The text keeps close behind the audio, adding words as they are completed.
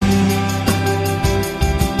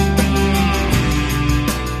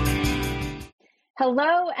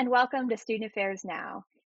Hello and welcome to Student Affairs Now.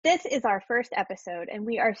 This is our first episode and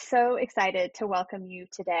we are so excited to welcome you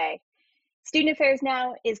today. Student Affairs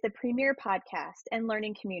Now is the premier podcast and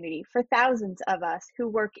learning community for thousands of us who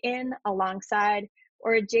work in, alongside,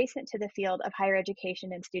 or adjacent to the field of higher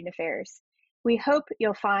education and student affairs. We hope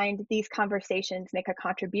you'll find these conversations make a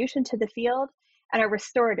contribution to the field and are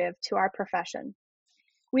restorative to our profession.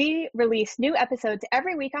 We release new episodes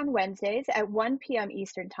every week on Wednesdays at 1 p.m.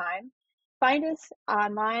 Eastern Time. Find us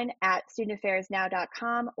online at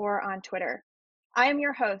studentaffairsnow.com or on Twitter. I am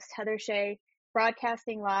your host, Heather Shea,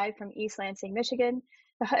 broadcasting live from East Lansing, Michigan,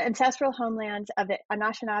 the ancestral homelands of the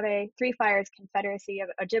Anishinaabe Three Fires Confederacy of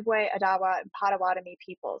Ojibwe, Odawa, and Potawatomi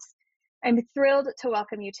peoples. I'm thrilled to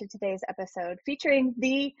welcome you to today's episode featuring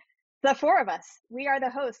the four of us. We are the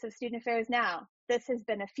hosts of Student Affairs Now. This has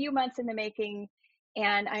been a few months in the making,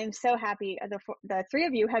 and I am so happy the three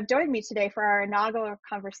of you have joined me today for our inaugural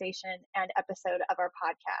conversation and episode of our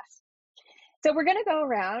podcast. So we're going to go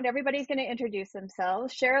around. Everybody's going to introduce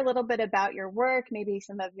themselves, share a little bit about your work, maybe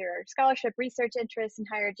some of your scholarship research interests in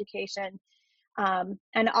higher education.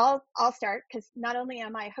 And I'll start because not only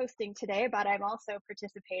am I hosting today, but I'm also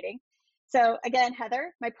participating. So again,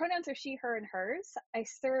 Heather, my pronouns are she, her, and hers. I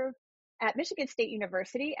serve at Michigan State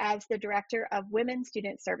University as the Director of Women's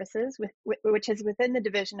Student Services, which is within the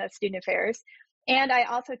Division of Student Affairs. And I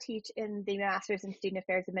also teach in the Master's in Student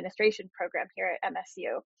Affairs Administration program here at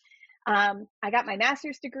MSU. I got my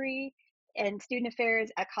master's degree in student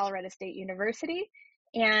affairs at Colorado State University.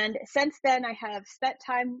 And since then, I have spent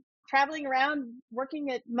time traveling around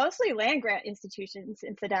working at mostly land-grant institutions,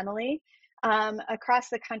 incidentally, across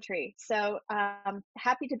the country. So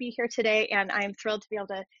happy to be here today, and I'm thrilled to be able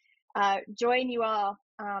to join you all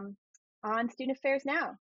on Student Affairs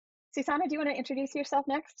Now. Susana, do you want to introduce yourself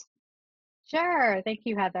next? Sure. Thank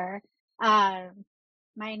you, Heather. My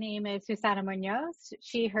name is Susana Munoz,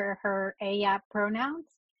 she, her AYAP pronouns.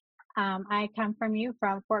 I come from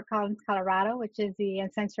Fort Collins, Colorado, which is the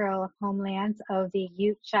ancestral homelands of the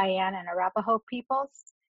Ute, Cheyenne, and Arapaho peoples.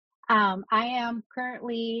 I am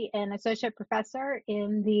currently an associate professor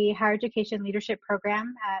in the higher education leadership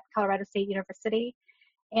program at Colorado State University.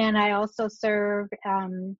 And I also serve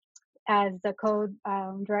as the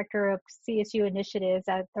co-director of CSU initiatives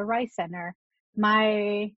at the Rice Center.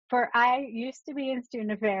 I used to be in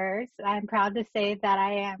student affairs. I'm proud to say that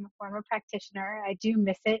I am a former practitioner. I do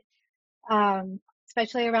miss it,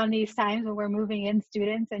 especially around these times when we're moving in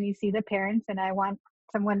students and you see the parents, and I want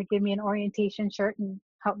someone to give me an orientation shirt and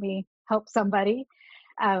help somebody.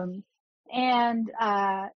 And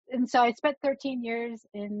so I spent 13 years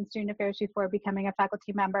in student affairs before becoming a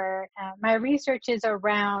faculty member. My research is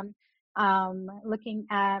around looking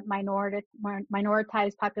at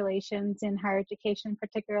minoritized populations in higher education,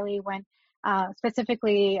 particularly when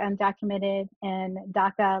specifically undocumented and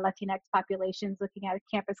DACA Latinx populations, looking at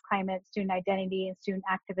campus climate, student identity, and student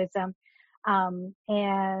activism.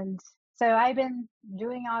 And so I've been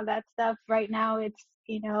doing all that stuff. Right now it's,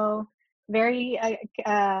 very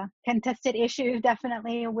contested issue,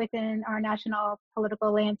 definitely within our national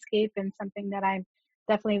political landscape, and something that I'm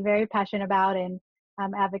definitely very passionate about and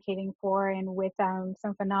advocating for, and with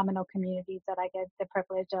some phenomenal communities that I get the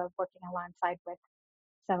privilege of working alongside with.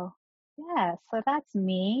 So so that's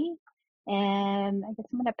me. And I guess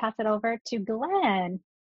I'm going to pass it over to Glenn.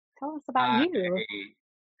 Tell us about you.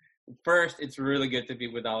 First, it's really good to be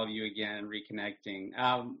with all of you again, reconnecting.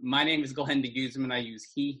 My name is Glenn de Guzman. I use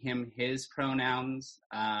he, him, his pronouns.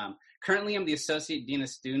 Currently, I'm the Associate Dean of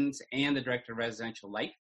Students and the Director of Residential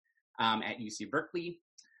Life at UC Berkeley.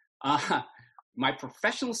 My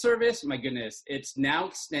professional service, my goodness, it's now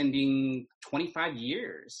extending 25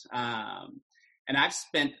 years. And I've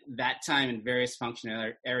spent that time in various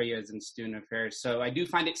functional areas in student affairs. So I do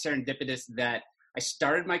find it serendipitous that I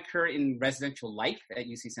started my career in residential life at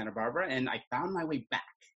UC Santa Barbara, and I found my way back.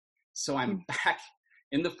 So I'm back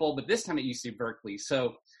in the fold, but this time at UC Berkeley.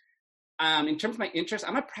 So in terms of my interest,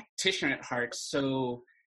 I'm a practitioner at heart. So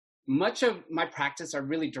much of my practice are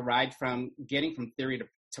really derived from getting from theory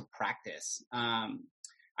to practice. I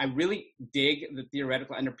really dig the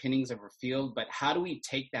theoretical underpinnings of our field, but how do we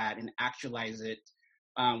take that and actualize it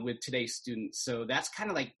with today's students? So that's kind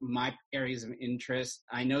of like my areas of interest.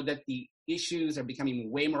 I know that the issues are becoming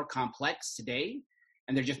way more complex today,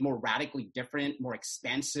 and they're just more radically different, more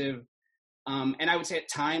expansive. And I would say at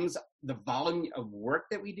times the volume of work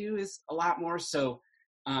that we do is a lot more. So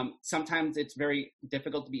sometimes it's very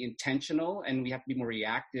difficult to be intentional and we have to be more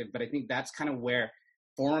reactive. But I think that's kind of where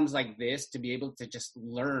forums like this, to be able to just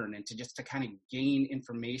learn and to kind of gain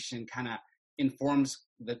information, kind of informs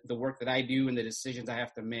the work that I do and the decisions I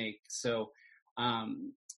have to make. So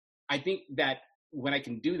I think that when I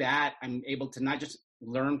can do that, I'm able to not just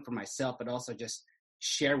learn for myself, but also just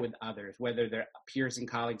share with others, whether they're peers and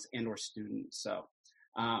colleagues and or students. So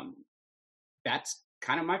that's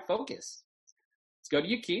kind of my focus. Let's go to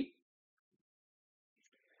you, Keith.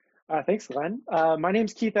 Thanks, Glenn. My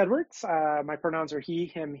name's Keith Edwards. My pronouns are he,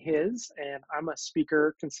 him, his, and I'm a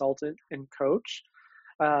speaker, consultant, and coach.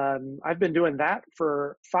 I've been doing that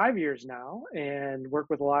for 5 years now and work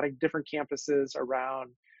with a lot of different campuses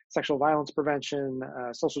around sexual violence prevention,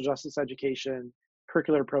 social justice education,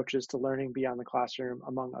 curricular approaches to learning beyond the classroom,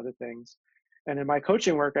 among other things. And in my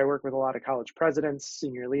coaching work, I work with a lot of college presidents,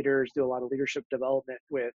 senior leaders, do a lot of leadership development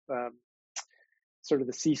with sort of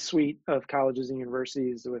the C-suite of colleges and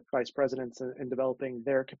universities with vice presidents and developing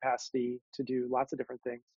their capacity to do lots of different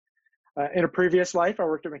things. In a previous life, I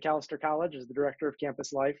worked at Macalester College as the director of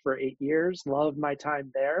campus life for 8 years. Loved my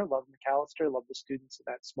time there, loved Macalester, loved the students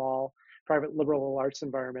in that small private liberal arts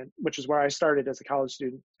environment, which is where I started as a college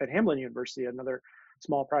student at Hamline University, another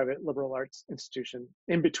small private liberal arts institution.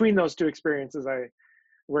 In between those two experiences, I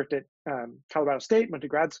worked at Colorado State, went to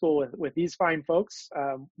grad school with these fine folks.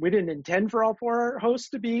 We didn't intend for all four hosts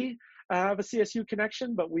to be of a CSU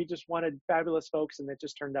connection, but we just wanted fabulous folks, and it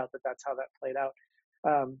just turned out that that's how that played out.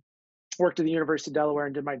 Worked at the University of Delaware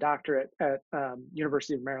and did my doctorate at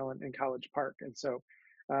University of Maryland in College Park. And so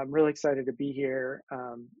I'm really excited to be here.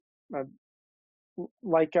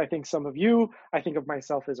 Like I think some of you, I think of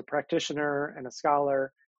myself as a practitioner and a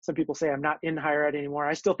scholar. Some people say I'm not in higher ed anymore.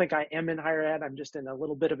 I still think I am in higher ed. I'm just in a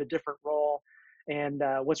little bit of a different role. And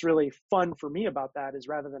what's really fun for me about that is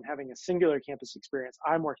rather than having a singular campus experience,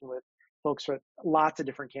 I'm working with folks with lots of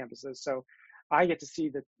different campuses. So I get to see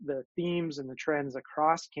the themes and the trends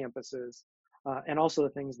across campuses and also the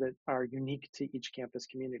things that are unique to each campus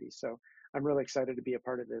community. So I'm really excited to be a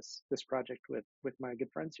part of this project with my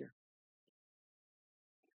good friends here.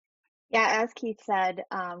 Yeah, as Keith said,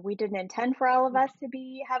 we didn't intend for all of us to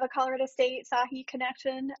have a Colorado State Sahi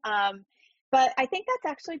connection, but I think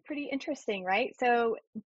that's actually pretty interesting, right? So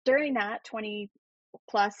during that 20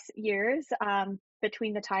 plus years,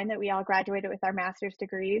 between the time that we all graduated with our master's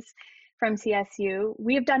degrees from CSU,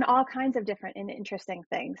 we've done all kinds of different and interesting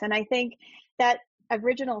things. And I think that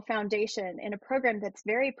original foundation in a program that's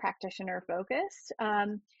very practitioner focused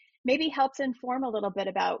maybe helps inform a little bit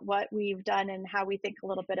about what we've done and how we think a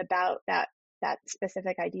little bit about that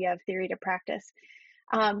specific idea of theory to practice.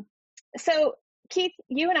 So Keith,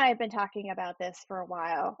 you and I have been talking about this for a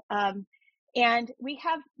while. And we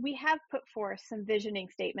have put forth some visioning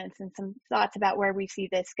statements and some thoughts about where we see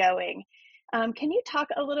this going. Can you talk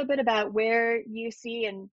a little bit about where you see,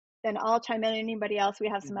 and then I'll chime in, anybody else, we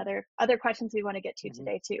have some other questions we want to get to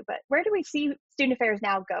today too, but where do we see Student Affairs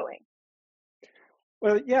now going?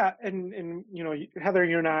 Well, yeah, and you know, Heather,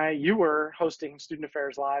 you and I, you were hosting Student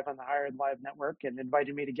Affairs Live on the Higher Ed Live Network and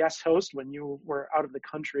invited me to guest host when you were out of the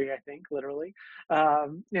country, I think, literally.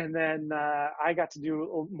 And then I got to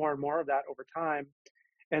do more and more of that over time.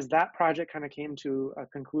 As that project kind of came to a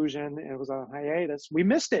conclusion and it was on hiatus, we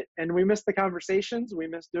missed it, and we missed the conversations, we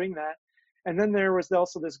missed doing that. And then there was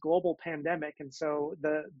also this global pandemic, and so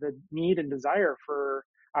the need and desire for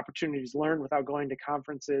opportunities to learn without going to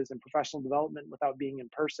conferences and professional development without being in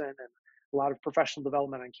person, and a lot of professional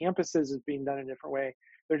development on campuses is being done in a different way.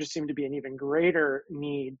 There just seemed to be an even greater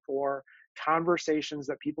need for conversations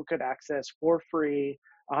that people could access for free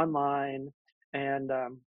online. And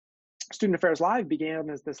Student Affairs Live began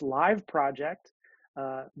as this live project,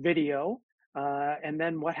 video. And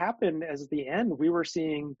then what happened as at the end, we were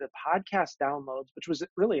seeing the podcast downloads, which was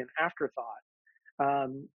really an afterthought,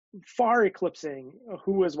 far eclipsing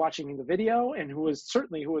who was watching the video and who was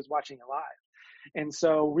watching it live. And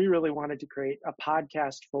so we really wanted to create a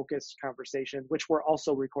podcast focused conversation, which we're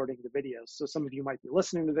also recording the videos. So some of you might be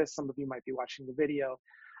listening to this, some of you might be watching the video.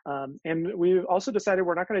 And we also decided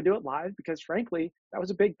we're not going to do it live because frankly, that was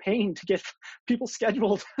a big pain to get people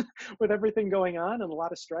scheduled with everything going on and a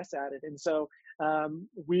lot of stress added. And so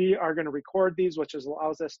we are going to record these, which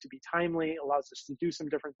allows us to be timely, allows us to do some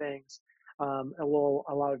different things. And will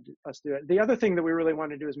allow us to do it. The other thing that we really want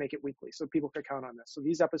to do is make it weekly so people could count on this. So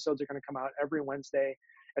these episodes are going to come out every Wednesday.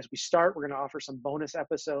 As we start, we're going to offer some bonus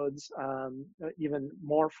episodes even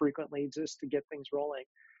more frequently just to get things rolling.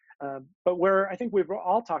 But where I think we've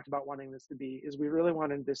all talked about wanting this to be is we really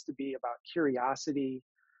wanted this to be about curiosity,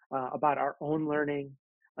 about our own learning.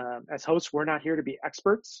 As hosts, we're not here to be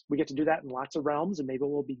experts. We get to do that in lots of realms, and maybe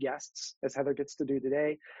we'll be guests, as Heather gets to do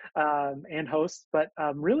today, and hosts, but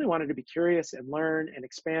really wanted to be curious and learn and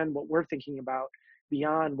expand what we're thinking about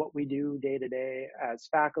beyond what we do day to day as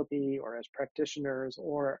faculty or as practitioners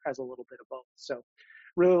or as a little bit of both. So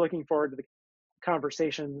really looking forward to the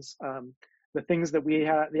conversations. the things that we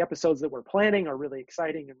have, the episodes that we're planning are really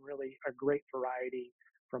exciting and really a great variety,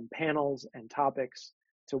 from panels and topics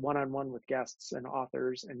to one-on-one with guests and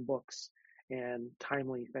authors and books and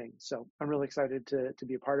timely things. So I'm really excited to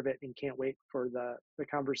be a part of it and can't wait for the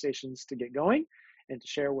conversations to get going and to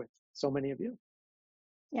share with so many of you.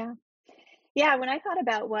 Yeah. Yeah, when I thought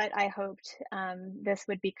about what I hoped this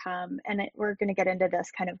would become, and we're going to get into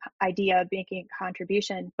this kind of idea of making a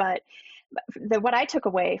contribution, but what I took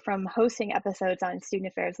away from hosting episodes on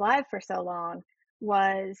Student Affairs Live for so long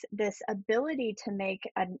was this ability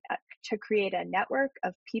to create a network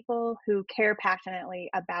of people who care passionately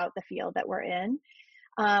about the field that we're in.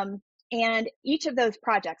 And each of those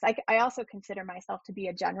projects, I also consider myself to be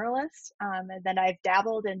a generalist, and that I've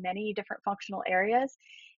dabbled in many different functional areas.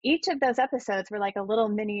 Each of those episodes were like a little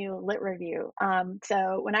mini lit review.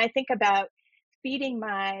 So when I think about feeding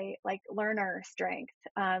my learner strength,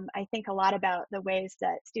 I think a lot about the ways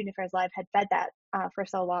that Student Affairs Live had fed that for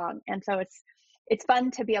so long. And so it's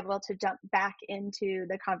fun to be able to jump back into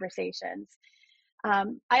the conversations.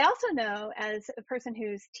 I also know, as a person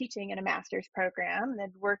who's teaching in a master's program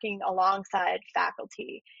and working alongside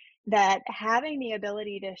faculty, that having the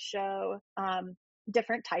ability to show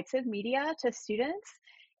different types of media to students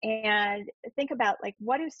and think about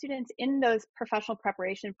what do students in those professional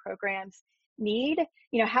preparation programs need?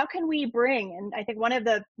 How can we bring? And I think one of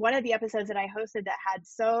the episodes that I hosted that had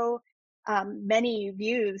so many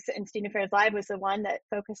views in Student Affairs Live was the one that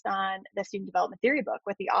focused on the student development theory book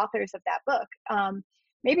with the authors of that book.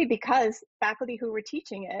 Maybe because faculty who were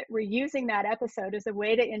teaching it were using that episode as a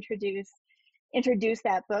way to introduce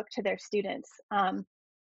that book to their students.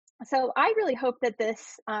 So I really hope that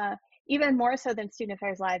this, even more so than Student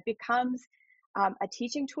Affairs Live, becomes a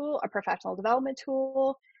teaching tool, a professional development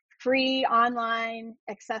tool, free, online,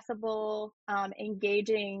 accessible,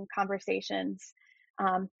 engaging conversations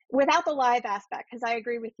without the live aspect, because I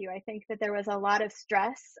agree with you. I think that there was a lot of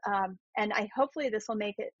stress, and hopefully this will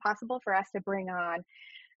make it possible for us to bring on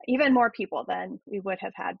even more people than we would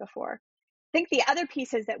have had before. I think the other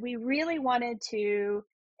piece is that we really wanted to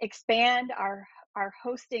expand our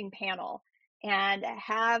hosting panel and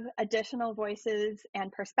have additional voices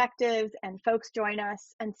and perspectives and folks join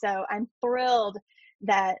us. And so I'm thrilled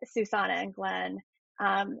that Susanna and Glenn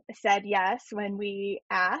said yes when we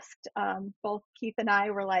asked. Both Keith and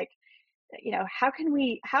I were like, how can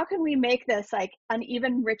we make this an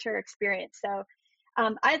even richer experience? So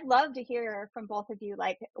I'd love to hear from both of you,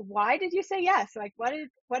 why did you say yes? What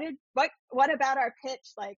about our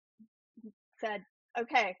pitch said,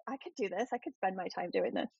 okay, I could do this. I could spend my time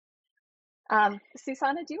doing this.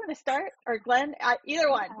 Susanna, do you want to start, or Glenn? Either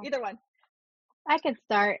one. I could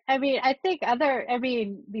start. I think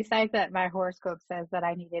besides that, my horoscope says that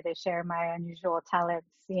I needed to share my unusual talents,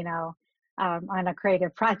 on a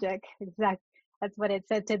creative project. That's what it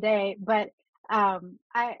said today. But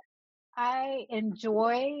I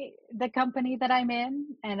enjoy the company that I'm in,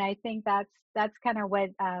 and I think that's kind of what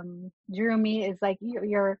drew me. Is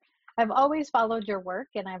I've always followed your work,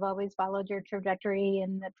 and I've always followed your trajectory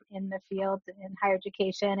in the field in higher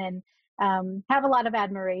education, and have a lot of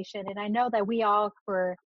admiration. And I know that we all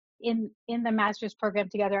were in the master's program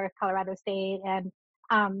together at Colorado State, and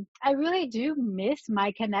I really do miss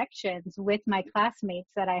my connections with my classmates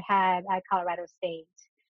that I had at Colorado State.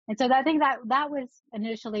 And so I think that was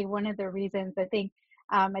initially one of the reasons. I think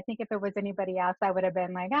if it was anybody else, I would have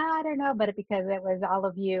been like, I don't know. But because it was all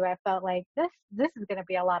of you, I felt like this is going to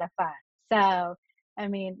be a lot of fun. So,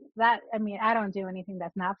 I don't do anything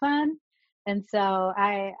that's not fun. And so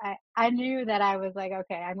I knew that I was like,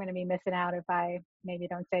 okay, I'm going to be missing out if I maybe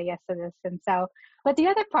don't say yes to this. And so, but the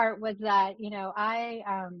other part was that, I,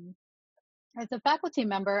 as a faculty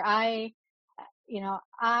member, I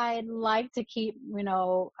like to keep,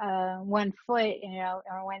 one foot,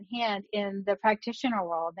 or one hand in the practitioner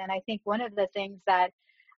world. And I think one of the things that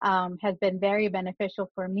has been very beneficial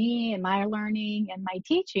for me in my learning and my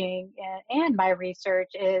teaching and my research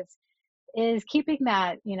is keeping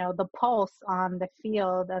that, the pulse on the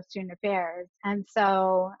field of student affairs. And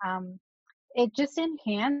so it just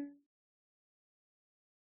enhances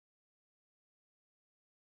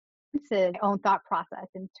my own thought process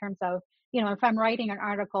in terms of, if I'm writing an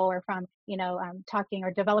article or if I'm, talking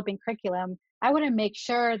or developing curriculum, I want to make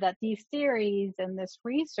sure that these theories and this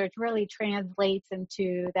research really translates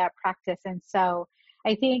into that practice. And so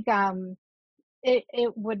I think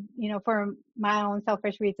it would, for my own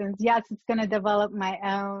selfish reasons, yes, it's going to develop my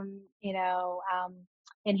own,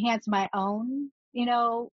 enhance my own,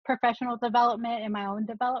 professional development and my own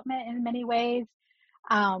development in many ways.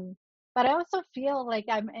 but I also feel like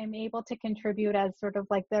I'm able to contribute as sort of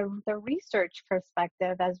like the research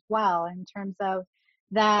perspective as well, in terms of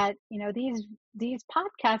that, these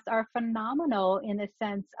podcasts are phenomenal in the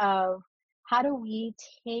sense of how do we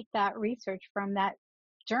take that research from that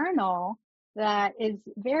journal that is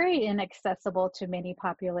very inaccessible to many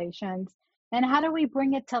populations, and how do we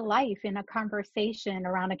bring it to life in a conversation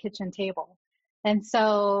around a kitchen table? And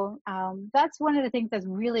so that's one of the things that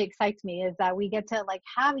really excites me, is that we get to like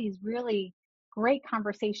have these really great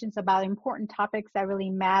conversations about important topics that really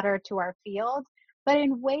matter to our field, but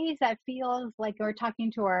in ways that feels like we're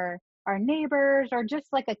talking to our neighbors, or just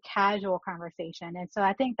like a casual conversation. And so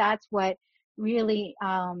I think that's what really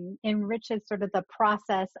enriches sort of the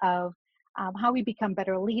process of how we become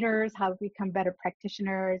better leaders, how we become better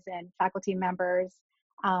practitioners and faculty members.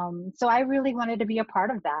 So I really wanted to be a part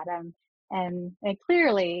of that. And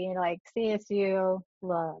clearly, like CSU,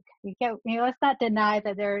 look, let's not deny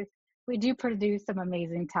that we do produce some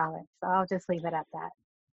amazing talent. So I'll just leave it at that.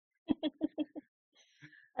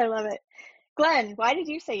 I love it. Glenn, why did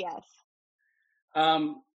you say yes?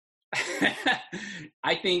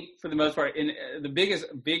 I think for the most part, the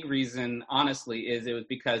big reason, honestly, is it was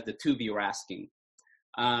because the two of you were asking.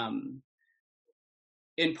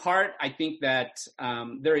 In part, I think that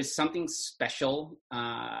there is something special,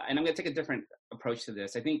 and I'm going to take a different approach to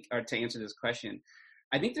this. Or to answer this question,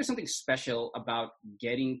 I think there's something special about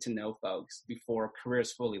getting to know folks before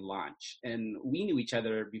careers fully launch. And we knew each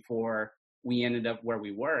other before we ended up where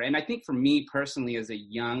we were. And I think for me personally, as a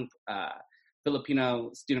young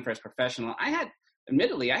Filipino student affairs professional, I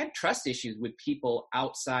had trust issues with people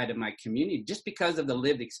outside of my community just because of the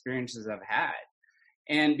lived experiences I've had.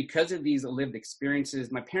 And because of these lived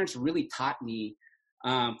experiences, my parents really taught me,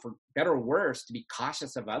 for better or worse, to be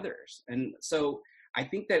cautious of others. And so I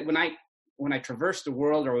think that when I traverse the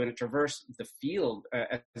world, or when I traverse the field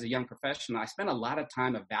as a young professional, I spend a lot of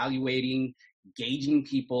time evaluating, gauging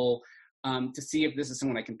people to see if this is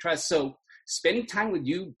someone I can trust. So spending time with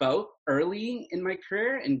you both early in my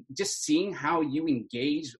career, and just seeing how you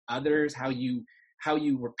engage others, how you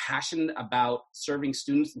were passionate about serving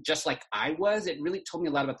students just like I was, it really told me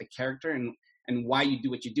a lot about the character and why you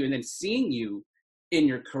do what you do. And then seeing you in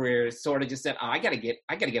your career sort of just said, oh, I gotta get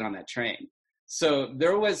on that train. So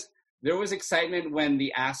there was excitement when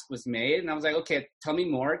the ask was made, and I was like, okay, tell me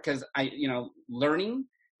more, because learning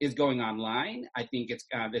is going online. I think it's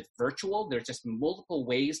virtual. There's just multiple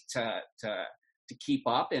ways to keep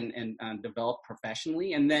up and develop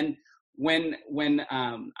professionally. And then when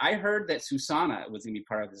I heard that Susana was going to be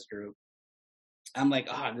part of this group, I'm like,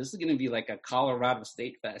 this is going to be like a Colorado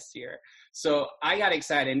State Fest here. So I got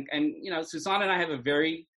excited, and Susana and I have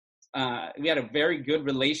we had a very good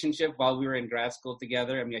relationship while we were in grad school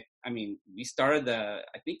together. We started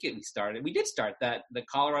we did start the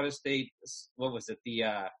Colorado State, what was it?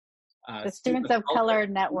 The Students of Color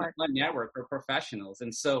Network for professionals.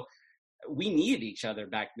 And so we needed each other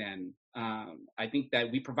back then. I think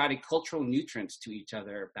that we provided cultural nutrients to each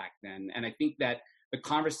other back then. And I think that the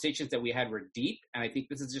conversations that we had were deep. And I think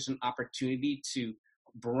this is just an opportunity to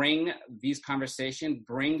bring these conversations,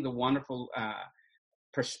 bring the wonderful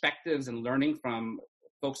perspectives and learning from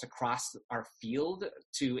folks across our field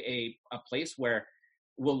to a place where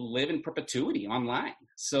we'll live in perpetuity online.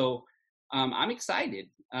 So I'm excited.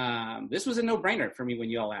 This was a no-brainer for me when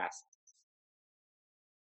you all asked.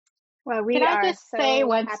 Well, Can I just say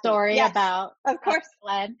one happy. story about, of course,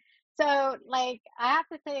 Glenn? So, I have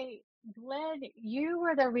to say, Glenn, you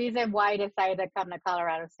were the reason why I decided to come to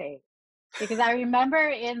Colorado State, because I remember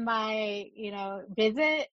in my,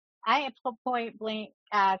 visit, I at point blank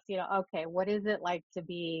asked, okay, what is it like to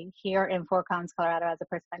be here in Fort Collins, Colorado, as a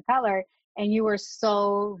person of color? And you were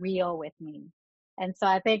so real with me. And so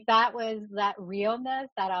I think that realness,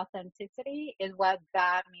 that authenticity is what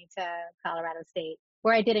got me to Colorado State,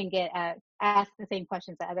 where I didn't get asked the same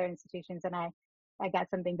questions at other institutions, and I got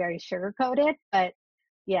something very sugar-coated. But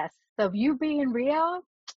yes, so you being real,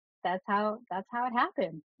 that's how it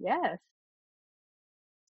happened. Yes.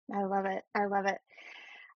 I love it.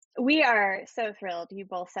 We are so thrilled you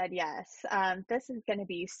both said yes. This is going to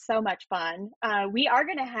be so much fun. We are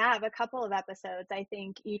going to have a couple of episodes, I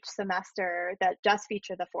think, each semester that just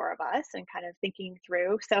feature the four of us and kind of thinking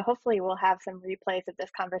through. So hopefully we'll have some replays of this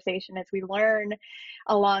conversation as we learn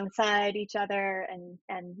alongside each other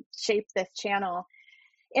and shape this channel.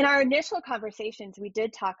 In our initial conversations, we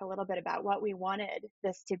did talk a little bit about what we wanted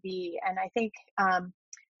this to be. And I think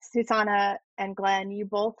Susana and Glenn, you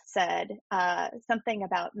both said something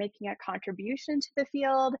about making a contribution to the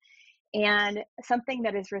field and something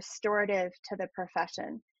that is restorative to the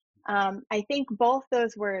profession. I think both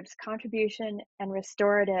those words, contribution and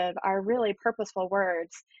restorative, are really purposeful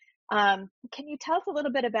words. Can you tell us a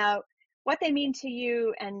little bit about what they mean to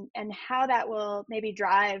you and how that will maybe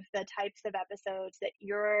drive the types of episodes that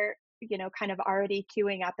you're, kind of already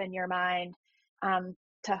queuing up in your mind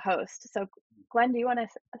to host? So Glenn, do you want to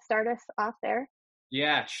start us off there?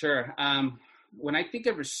 Yeah, sure. When I think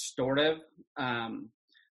of restorative,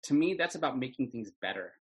 to me, that's about making things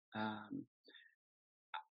better.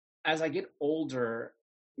 As I get older,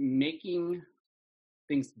 making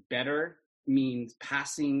things better means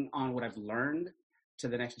passing on what I've learned to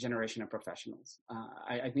the next generation of professionals.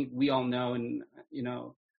 I think we all know, and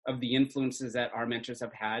of the influences that our mentors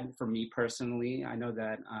have had. For me personally, I know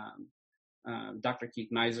that Dr. Keith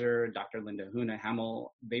Meiser, Dr. Linda Huna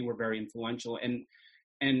Hamill, they were very influential, and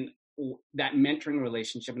that mentoring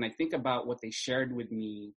relationship. And I think about what they shared with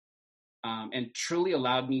me, and truly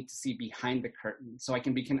allowed me to see behind the curtain, so I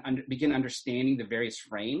can begin understanding the various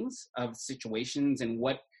frames of situations and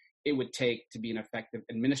what it would take to be an effective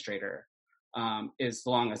administrator, as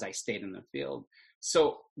long as I stayed in the field.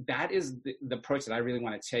 So that is the approach that I really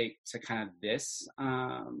want to take to kind of this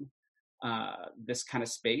kind of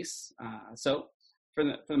space. So for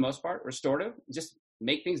the most part, restorative, just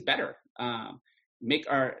make things better, make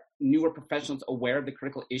our newer professionals aware of the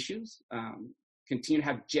critical issues, continue to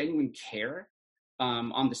have genuine care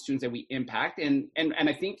on the students that we impact, and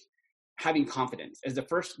I think having confidence as the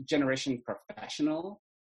first generation professional,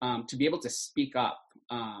 to be able to speak up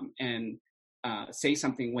and say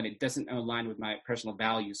something when it doesn't align with my personal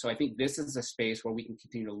values. So I think this is a space where we can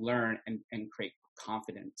continue to learn and create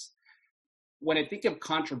confidence. When I think of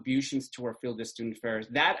contributions to our field of student affairs,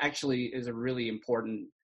 that actually is a really important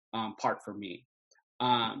part for me.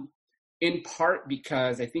 In part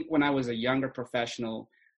because I think when I was a younger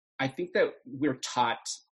professional, I think that we're taught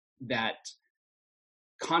that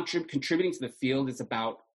contributing to the field is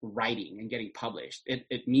about writing and getting published.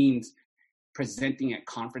 It means presenting at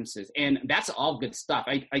conferences, and that's all good stuff.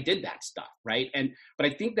 I did that stuff, right? But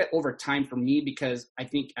I think that over time for me, because I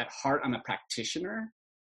think at heart I'm a practitioner,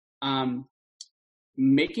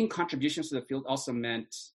 making contributions to the field also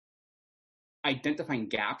meant identifying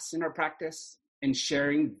gaps in our practice and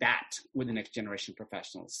sharing that with the next generation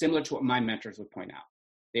professionals, similar to what my mentors would point out.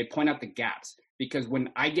 They'd point out the gaps, because when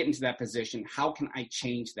I get into that position, how can I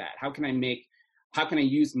change that? How can I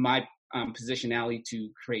use my positionality to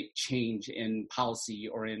create change in policy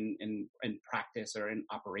or in practice or in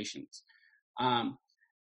operations? I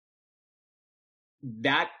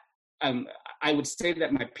would say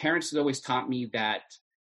that my parents had always taught me that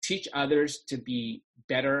teach others to be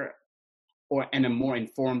better and a more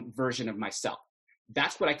informed version of myself.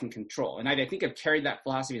 That's what I can control. And I think I've carried that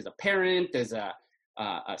philosophy as a parent, as a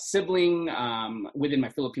sibling within my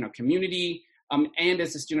Filipino community, and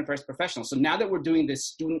as a student affairs professional. So now that we're doing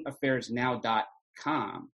this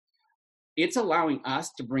studentaffairsnow.com, it's allowing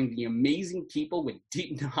us to bring the amazing people with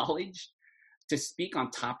deep knowledge to speak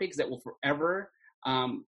on topics that will forever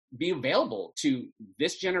be available to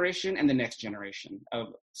this generation and the next generation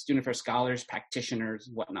of student affairs scholars, practitioners,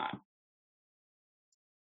 whatnot.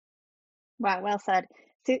 Wow, well said.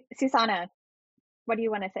 Susanna, what do you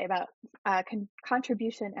want to say about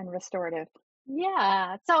contribution and restorative?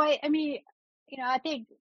 Yeah. So I mean, I think,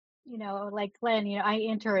 like Glenn, I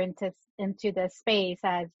enter into this space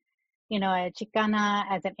as, a Chicana,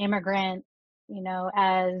 as an immigrant,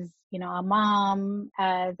 as, a mom,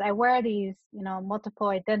 as I wear these, multiple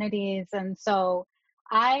identities. And so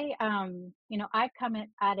I come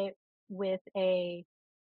at it with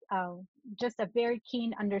just a very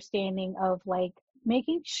keen understanding of like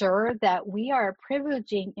making sure that we are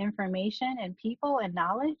privileging information and people and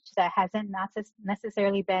knowledge that hasn't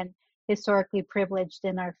necessarily been historically privileged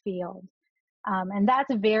in our field. And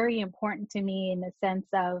that's very important to me in the sense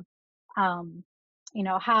of, how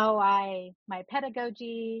my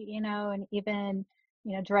pedagogy, and even,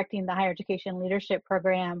 directing the higher education leadership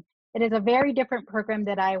program. It is a very different program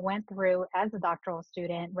that I went through as a doctoral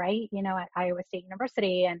student, right? At Iowa State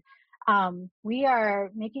University. And we are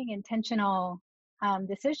making intentional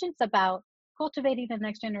decisions about cultivating the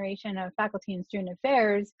next generation of faculty and student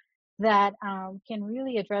affairs that can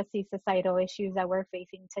really address these societal issues that we're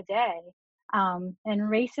facing today. And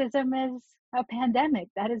racism is a pandemic.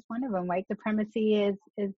 That is one of them. White supremacy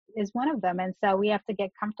is one of them. And so we have to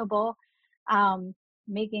get comfortable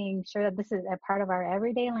making sure that this is a part of our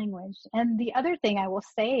everyday language. And the other thing I will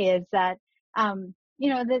say is that, as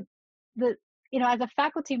a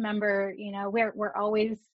faculty member, we're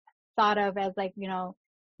always thought of as like,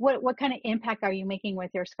 what kind of impact are you making with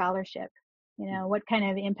your scholarship? What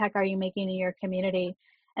kind of impact are you making in your community?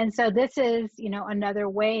 And so this is, another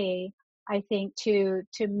way, I think, to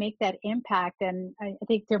make that impact. And I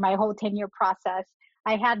think through my whole tenure process,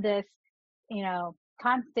 I had this,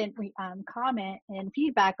 constant comment and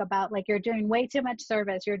feedback about, like, you're doing way too much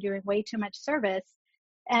service. You're doing way too much service.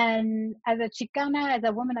 And as a Chicana, as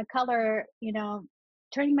a woman of color,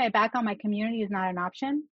 turning my back on my community is not an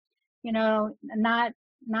option.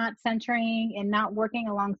 Not centering and not working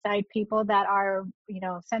alongside people that are,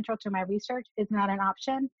 central to my research is not an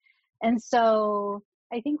option. And so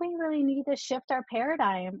I think we really need to shift our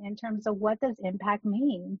paradigm in terms of what does impact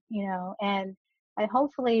mean, and I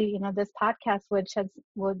hopefully, this podcast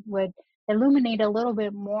would illuminate a little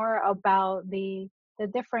bit more about the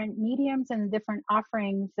different mediums and the different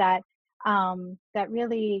offerings that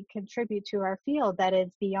really contribute to our field that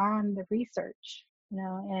is beyond the research,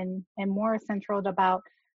 and more central about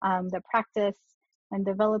the practice and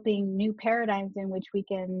developing new paradigms in which we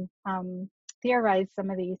can theorize some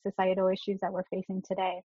of these societal issues that we're facing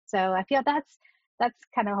today. So I feel that's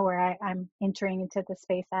kind of where I'm entering into the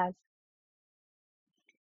space as.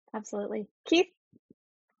 Absolutely. Keith,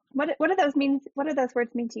 what do those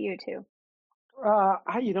words mean to you too?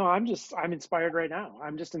 I'm inspired right now.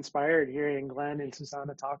 I'm just inspired hearing Glenn and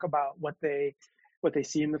Susanna talk about what they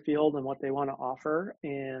see in the field and what they want to offer.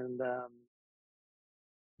 And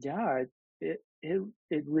it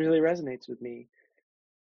really resonates with me.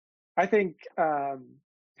 I think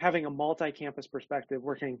having a multi-campus perspective,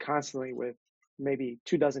 working constantly with maybe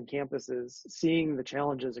 24 campuses, seeing the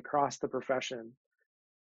challenges across the profession,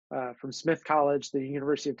 from Smith College to the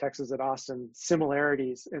University of Texas at Austin,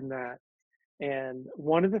 similarities in that. And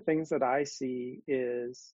one of the things that I see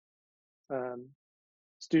is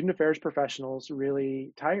student affairs professionals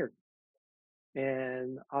really tired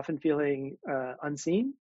and often feeling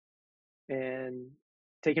unseen and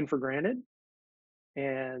taken for granted,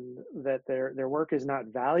 and that their work is not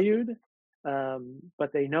valued.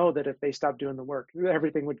 But they know that if they stop doing the work,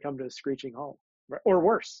 everything would come to a screeching halt, or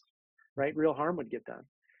worse, right? Real harm would get done.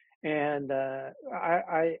 And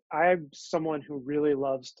I'm someone who really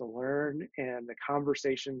loves to learn, and the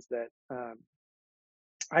conversations that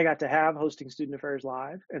I got to have hosting Student Affairs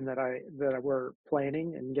Live, and that we're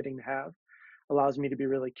planning and getting to have, allows me to be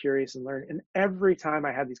really curious and learn. And every time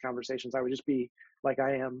I had these conversations, I would just be like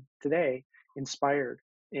I am today, inspired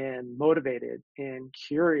and motivated and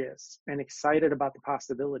curious and excited about the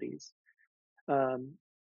possibilities.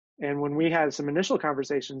 And when we had some initial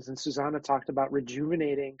conversations and Susanna talked about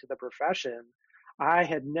rejuvenating to the profession, I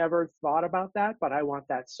had never thought about that, but I want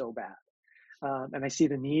that so bad. And I see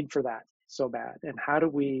the need for that so bad. And how do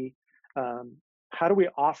we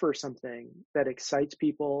offer something that excites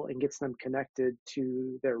people and gets them connected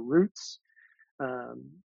to their roots,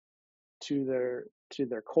 to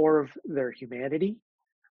their core of their humanity,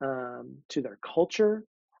 to their culture,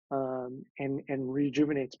 and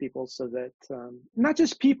rejuvenates people, so that not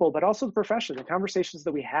just people, but also the profession, the conversations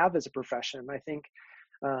that we have as a profession, I think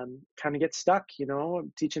kind of get stuck.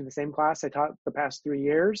 I'm teaching the same class I taught the past 3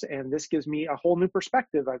 years, and this gives me a whole new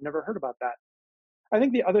perspective. I've never heard about that. I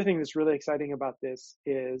think the other thing that's really exciting about this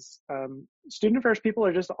is student affairs people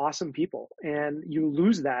are just awesome people, and you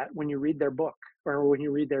lose that when you read their book or when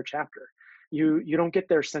you read their chapter. You don't get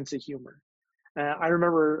their sense of humor. I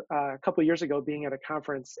remember a couple of years ago being at a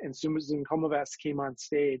conference, and Susan Komovest came on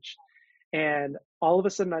stage, and all of a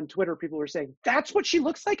sudden on Twitter, people were saying, "That's what she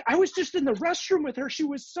looks like? I was just in the restroom with her. She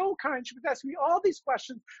was so kind. She was asking me all these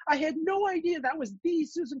questions. I had no idea that was the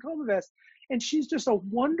Susan Komovest. And she's just a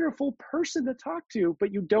wonderful person to talk to."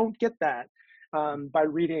 But you don't get that by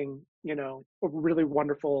reading, really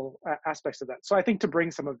wonderful aspects of that. So I think to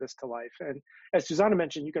bring some of this to life, and as Susanna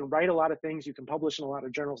mentioned, you can write a lot of things, you can publish in a lot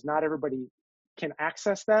of journals. Not everybody can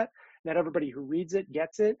access that. Not everybody who reads it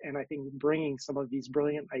gets it. And I think bringing some of these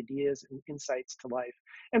brilliant ideas and insights to life.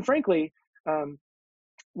 And frankly,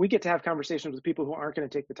 we get to have conversations with people who aren't going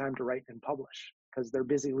to take the time to write and publish because they're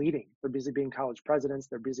busy leading. They're busy being college presidents.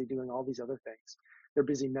 They're busy doing all these other things. They're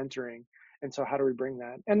busy mentoring. And so how do we bring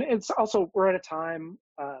that? And it's also, we're at a time,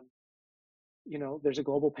 there's a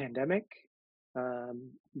global pandemic.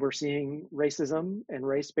 We're seeing racism and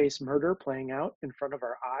race-based murder playing out in front of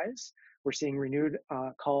our eyes. We're seeing renewed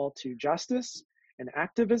call to justice and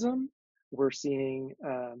activism. We're seeing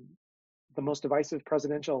the most divisive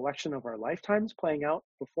presidential election of our lifetimes playing out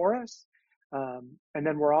before us. And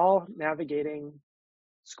then we're all navigating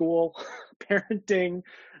school, parenting,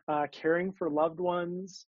 caring for loved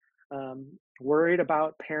ones, worried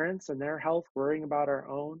about parents and their health, worrying about our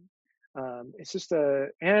own. It's just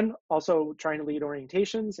and also trying to lead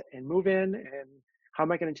orientations and move in, and how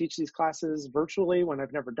am I going to teach these classes virtually when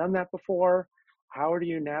I've never done that before? how do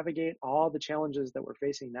you navigate all the challenges that we're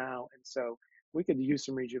facing now? And so we could use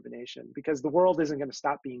some rejuvenation, because the world isn't going to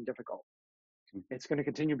stop being difficult. It's going to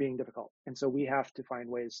continue being difficult. And so we have to find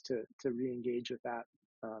ways to re-engage with that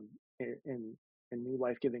in new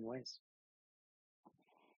life-giving ways.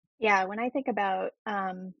 Yeah, when I think about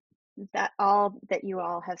that, all that you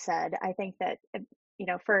all have said, I think that,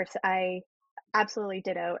 first, I absolutely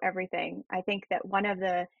ditto everything. I think that one of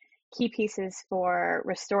the key pieces for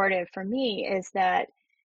restorative for me is that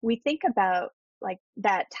we think about like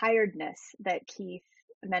that tiredness that Keith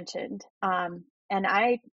mentioned. And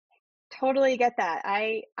I totally get that.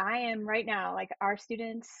 I am right now, like, our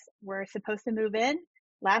students were supposed to move in.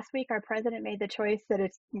 Last week, our president made the choice that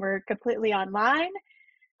we're completely online.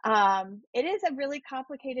 It is a really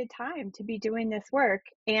complicated time to be doing this work.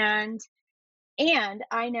 And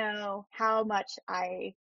I know how much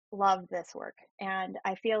I love this work. And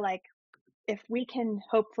I feel like if we can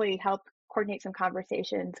hopefully help coordinate some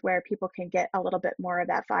conversations where people can get a little bit more of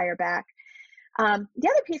that fire back. The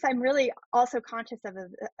other piece I'm really also conscious of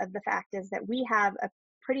the fact is that we have a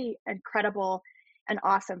pretty incredible and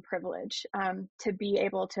awesome privilege to be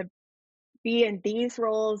able to be in these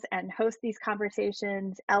roles and host these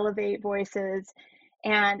conversations, elevate voices.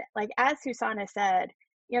 And like, as Susanna said,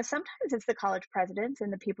 sometimes it's the college presidents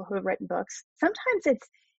and the people who have written books. Sometimes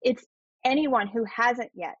it's anyone who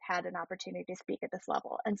hasn't yet had an opportunity to speak at this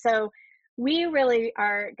level. And so we really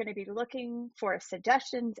are going to be looking for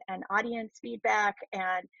suggestions and audience feedback.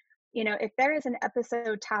 And, if there is an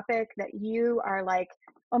episode topic that you are like,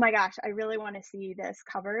 oh my gosh, I really want to see this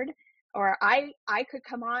covered, or I could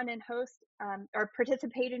come on and host or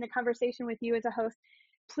participate in a conversation with you as a host,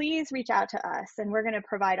 please reach out to us, and we're going to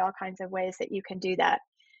provide all kinds of ways that you can do that.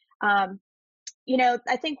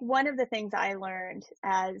 I think one of the things I learned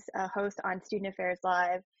as a host on Student Affairs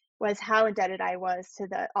Live was how indebted I was to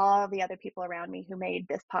all the other people around me who made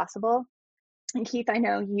this possible. And Keith, I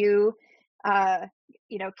know you,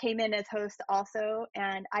 came in as host also,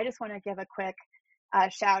 and I just want to give a quick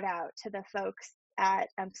shout out to the folks at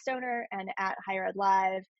Stoner and at Higher Ed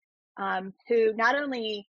Live, who not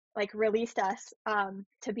only like released us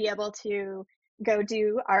to be able to go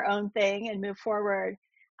do our own thing and move forward,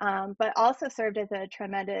 but also served as a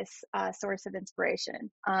tremendous source of inspiration.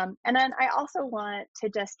 And then I also want to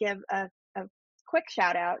just give a quick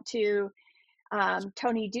shout out to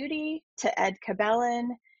Tony Duty, to Ed Cabellin,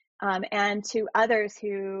 and to others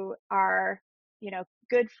who are,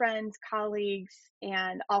 good friends, colleagues,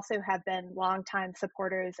 and also have been longtime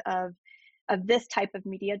supporters of this type of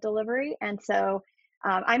media delivery. And so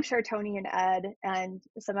I'm sure Tony and Ed and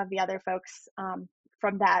some of the other folks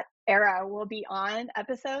from that era will be on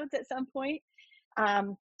episodes at some point.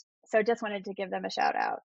 So just wanted to give them a shout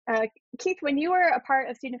out. Keith, when you were a part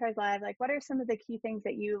of Student Affairs Live, like, what are some of the key things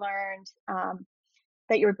that you learned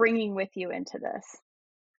that you're bringing with you into this?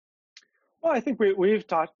 Well, I think we've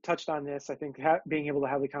touched on this. I think being able to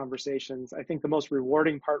have the conversations. I think the most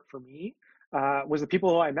rewarding part for me was the people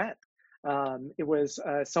who I met. It was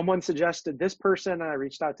someone suggested this person, and I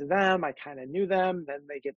reached out to them. I kind of knew them. Then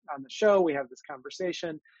they get on the show. We have this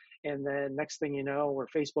conversation. And then next thing you know, we're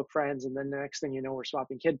Facebook friends. And then the next thing you know, we're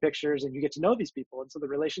swapping kid pictures, and you get to know these people. And so the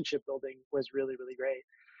relationship building was really, really great.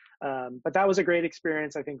 But that was a great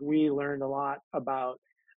experience. I think we learned a lot about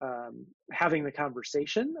having the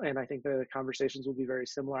conversation, and I think the conversations will be very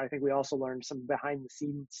similar. I think we also learned some behind the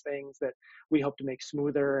scenes things that we hope to make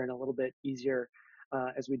smoother and a little bit easier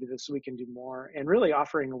as we do this, so we can do more, and really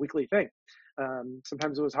offering a weekly thing.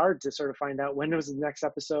 Sometimes it was hard to sort of find out when was the next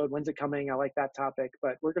episode, when's it coming. I like that topic,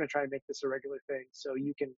 but we're going to try and make this a regular thing, so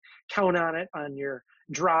you can count on it on your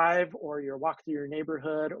drive or your walk through your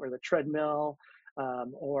neighborhood or the treadmill,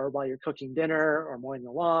 or while you're cooking dinner or mowing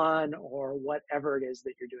the lawn or whatever it is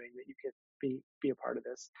that you're doing, that you could be a part of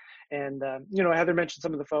this. And, Heather mentioned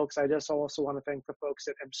some of the folks. I just also want to thank the folks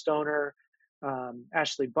at Stoner,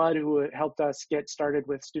 Ashley Budd, who helped us get started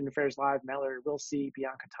with Student Affairs Live, Mallory Wilsey,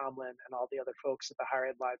 Bianca Tomlin, and all the other folks at the Higher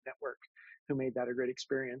Ed Live Network who made that a great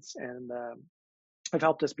experience, and have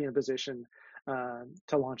helped us be in a position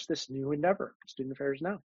to launch this new endeavor, Student Affairs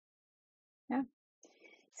Now. Yeah.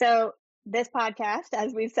 So this podcast,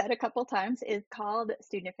 as we've said a couple times, is called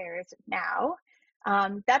Student Affairs Now.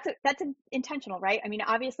 That's intentional, right? I mean,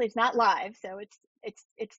 obviously it's not live, so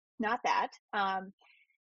it's not that.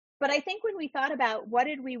 But I think when we thought about what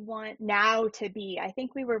did we want now to be, I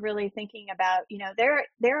think we were really thinking about,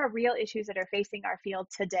 there are real issues that are facing our field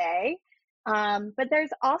today. But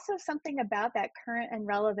there's also something about that current and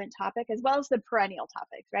relevant topic, as well as the perennial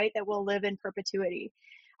topics, right, that will live in perpetuity.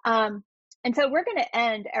 And so we're going to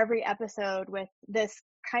end every episode with this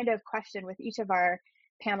kind of question with each of our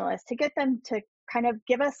panelists to get them to kind of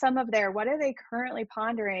give us some of what are they currently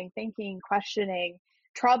pondering, thinking, questioning,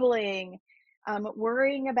 troubling,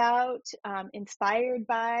 worrying about, inspired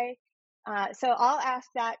by. So I'll ask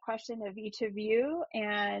that question of each of you,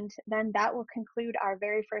 and then that will conclude our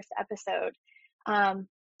very first episode.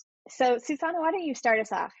 So Susanna, why don't you start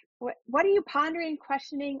us off? What are you pondering,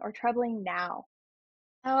 questioning, or troubling now?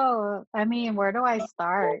 Oh, I mean, where do I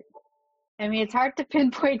start? I mean, it's hard to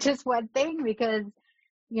pinpoint just one thing because,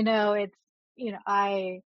 it's,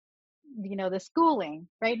 the schooling,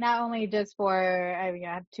 right? Not only just for, I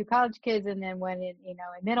have two college kids and then one in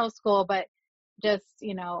middle school, but just,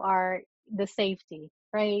 the safety,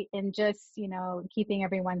 right? And just, keeping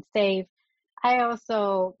everyone safe. I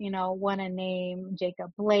also, want to name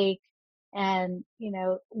Jacob Blake and,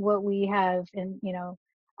 what we have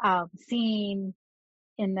seen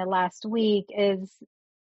in the last week is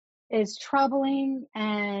troubling,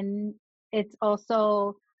 and it's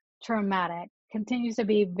also traumatic, continues to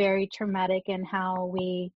be very traumatic in how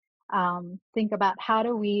we think about how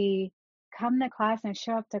do we come to class and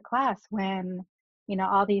show up to class when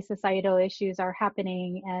all these societal issues are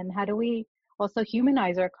happening, and how do we also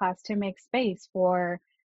humanize our class to make space for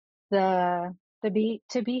the to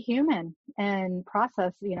be human and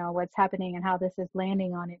process what's happening and how this is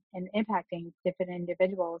landing on it and impacting different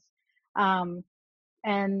individuals.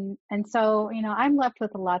 And so I'm left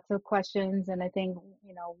with lots of questions, and I think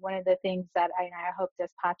one of the things that I hope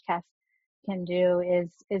this podcast can do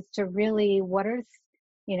is to really, what are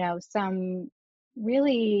some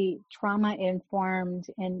really trauma informed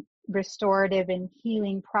and restorative and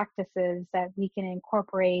healing practices that we can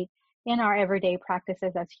incorporate in our everyday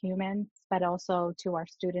practices as humans, but also to our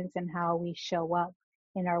students and how we show up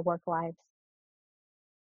in our work lives.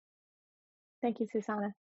 Thank you,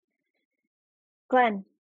 Susanna. Glenn,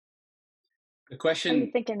 The question. what are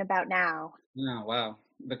you thinking about now? Oh, wow.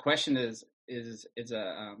 The question is it's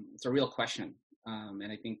a real question,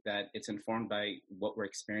 and I think that it's informed by what we're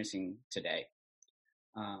experiencing today.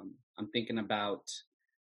 I'm thinking about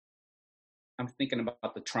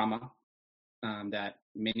the trauma that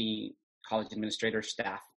many college administrators,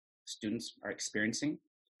 staff, students are experiencing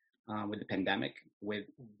with the pandemic, with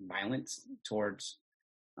violence towards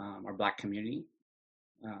our Black community.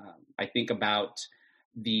 I think about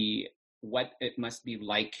what it must be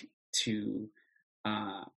like to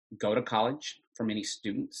go to college for many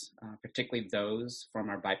students, particularly those from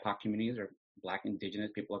our BIPOC communities or Black,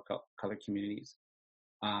 Indigenous, people of color communities.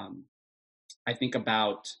 I think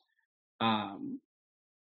about a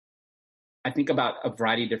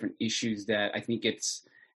variety of different issues that I think it's,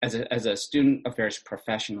 as a student affairs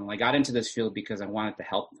professional, I got into this field because I wanted to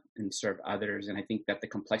help and serve others, and I think that the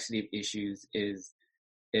complexity of issues is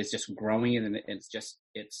just growing, and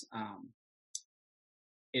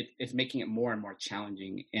it's making it more and more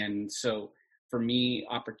challenging. And so for me,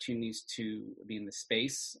 opportunities to be in the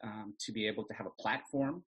space, to be able to have a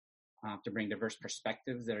platform, to bring diverse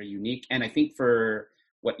perspectives that are unique. And I think for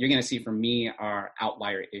what you're going to see from me are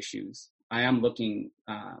outlier issues. I am looking,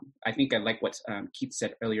 I think I like what Keith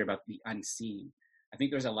said earlier about the unseen. I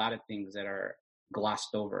think there's a lot of things that are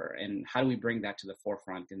glossed over, and how do we bring that to the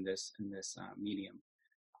forefront in this medium?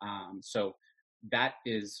 So that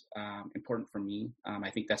is important for me. I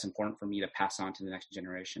think that's important for me to pass on to the next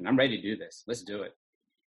generation. I'm ready to do this. Let's do it.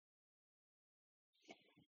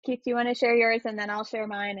 Keith, do you want to share yours, and then I'll share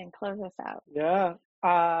mine and close us out? Yeah,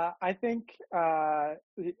 I think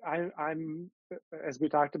I'm, as we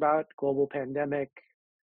talked about, global pandemic,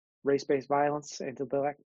 race-based violence,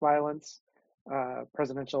 anti-Black violence,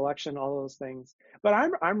 presidential election, all those things. But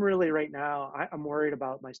I'm really right now, I'm worried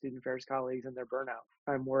about my student affairs colleagues and their burnout.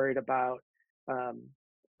 I'm worried about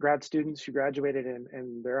grad students who graduated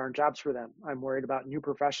and there aren't jobs for them. I'm worried about new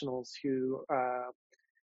professionals who are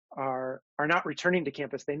not returning to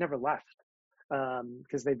campus. They never left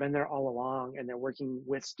because they've been there all along, and they're working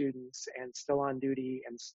with students and still on duty.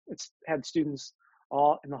 And it's had students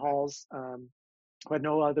all in the halls who had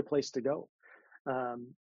no other place to go, and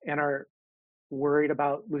are worried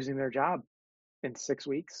about losing their job in 6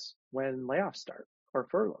 weeks when layoffs start or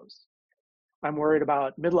furloughs. I'm worried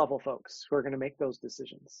about mid-level folks who are going to make those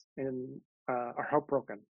decisions and are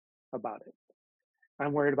heartbroken about it.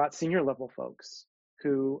 I'm worried about senior level folks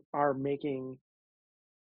who are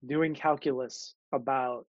doing calculus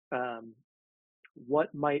about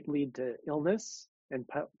what might lead to illness and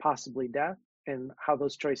possibly death, and how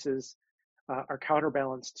those choices are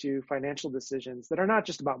counterbalanced to financial decisions that are not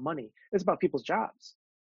just about money. It's about people's jobs.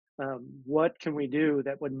 What can we do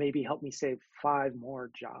that would maybe help me save 5 more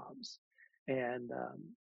jobs? And,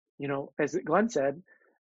 as Glenn said,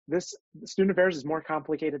 this student affairs is more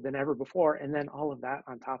complicated than ever before, and then all of that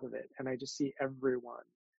on top of it. And I just see everyone.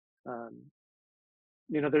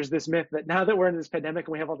 There's this myth that now that we're in this pandemic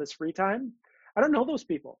and we have all this free time, I don't know those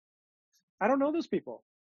people. I don't know those people.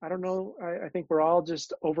 I don't know. I think we're all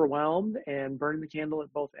just overwhelmed and burning the candle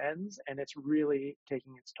at both ends, and it's really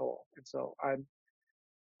taking its toll. And so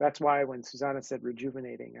that's why when Susanna said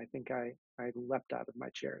rejuvenating, I think I leapt out of my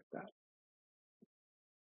chair at that.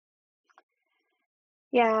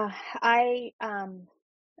 Yeah, I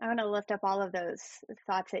want to lift up all of those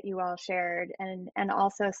thoughts that you all shared, and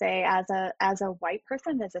also say, as a white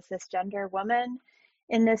person, as a cisgender woman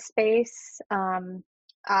in this space,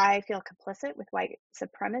 I feel complicit with white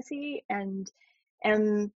supremacy, and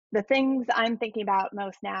the things I'm thinking about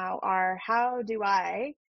most now are, how do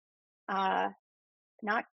I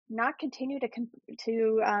not continue to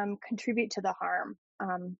contribute to the harm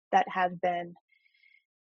that has been.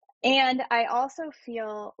 And I also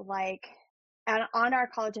feel like on our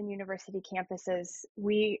college and university campuses,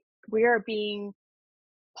 we are being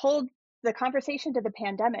pulled. The conversation to the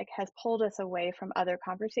pandemic has pulled us away from other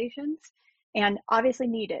conversations, and obviously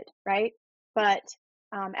needed, right? But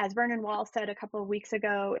as Vernon Wall said a couple of weeks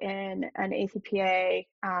ago in an ACPA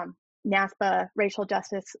NASPA racial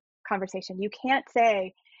justice conversation, you can't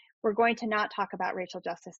say we're going to not talk about racial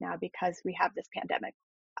justice now because we have this pandemic.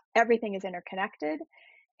 Everything is interconnected,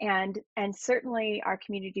 and certainly our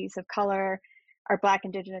communities of color, our Black,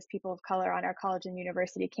 Indigenous people of color on our college and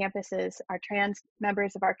university campuses, our trans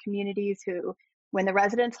members of our communities who, when the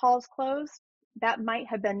residence halls closed, that might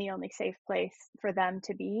have been the only safe place for them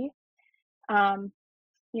to be.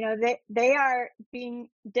 They are being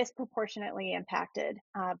disproportionately impacted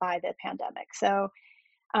by the pandemic. So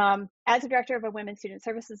as a director of a Women's Student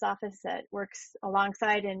Services office that works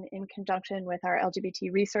alongside and in conjunction with our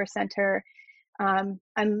LGBT Resource Center, I'm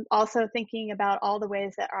also thinking about all the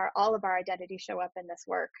ways that all of our identities show up in this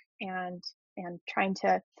work, and trying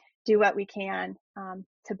to do what we can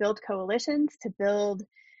to build coalitions, to build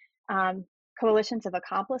coalitions of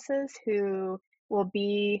accomplices who will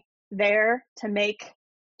be there to make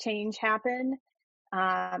change happen.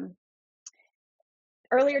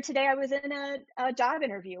 Earlier today, I was in a job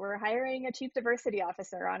interview. We're hiring a chief diversity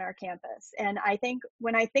officer on our campus. And I think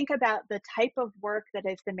when I think about the type of work that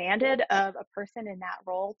is demanded of a person in that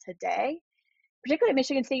role today, particularly at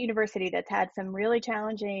Michigan State University, that's had some really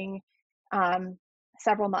challenging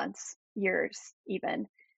several months, years even.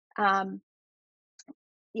 That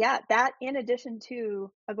in addition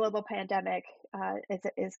to a global pandemic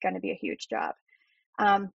is going to be a huge job.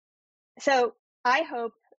 So I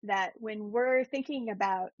hope that when we're thinking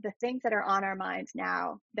about the things that are on our minds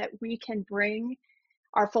now, that we can bring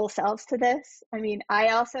our full selves to this. I mean, I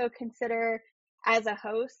also consider as a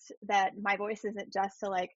host that my voice isn't just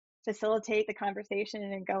to facilitate the conversation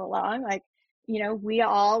and go along. We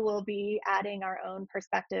all will be adding our own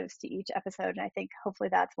perspectives to each episode. And I think hopefully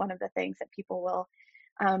that's one of the things that people will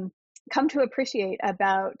come to appreciate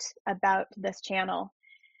about this channel.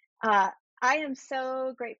 I am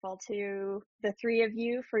so grateful to the three of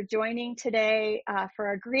you for joining today,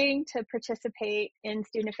 for agreeing to participate in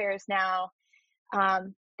Student Affairs Now.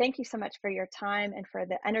 Thank you so much for your time and for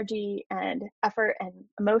the energy and effort and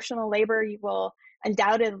emotional labor you will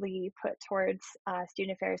undoubtedly put towards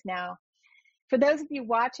Student Affairs Now. For those of you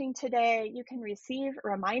watching today, you can receive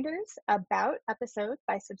reminders about episodes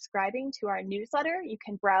by subscribing to our newsletter. You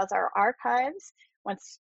can browse our archives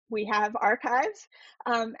once we have archives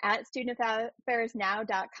at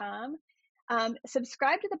studentaffairsnow.com.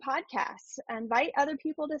 Subscribe to the podcast, invite other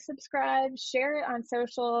people to subscribe, share it on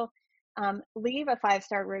social, leave a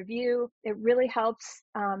 5-star review. It really helps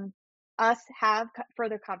us have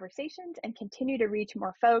further conversations and continue to reach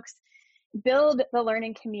more folks, build the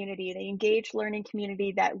learning community, the engaged learning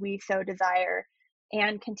community that we so desire,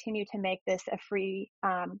 and continue to make this a free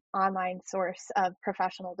online source of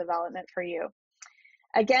professional development for you.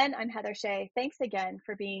 Again, I'm Heather Shea. Thanks again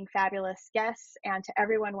for being fabulous guests, and to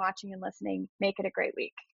everyone watching and listening, make it a great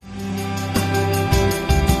week.